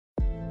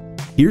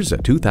Here's a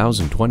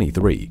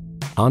 2023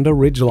 Honda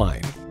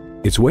Ridgeline.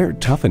 It's where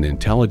tough and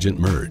intelligent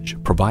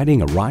merge,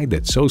 providing a ride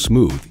that's so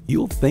smooth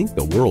you'll think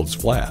the world's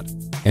flat.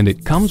 And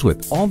it comes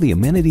with all the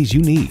amenities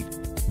you need.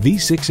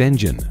 V6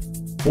 engine,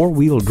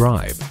 4-wheel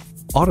drive,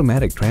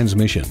 automatic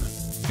transmission,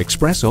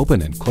 express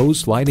open and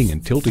closed sliding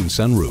and tilting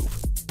sunroof,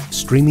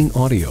 streaming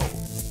audio,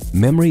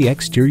 memory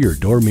exterior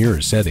door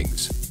mirror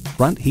settings,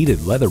 front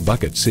heated leather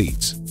bucket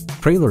seats,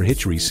 trailer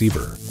hitch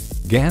receiver,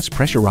 gas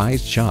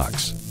pressurized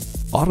shocks,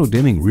 auto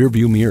dimming rear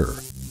view mirror,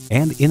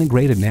 and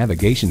integrated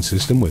navigation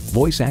system with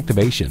voice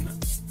activation.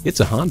 It's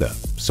a Honda,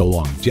 so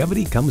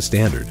longevity comes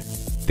standard.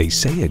 They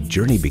say a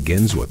journey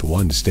begins with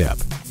one step.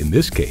 In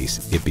this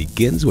case, it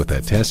begins with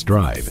a test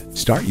drive.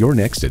 Start your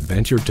next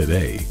adventure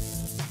today.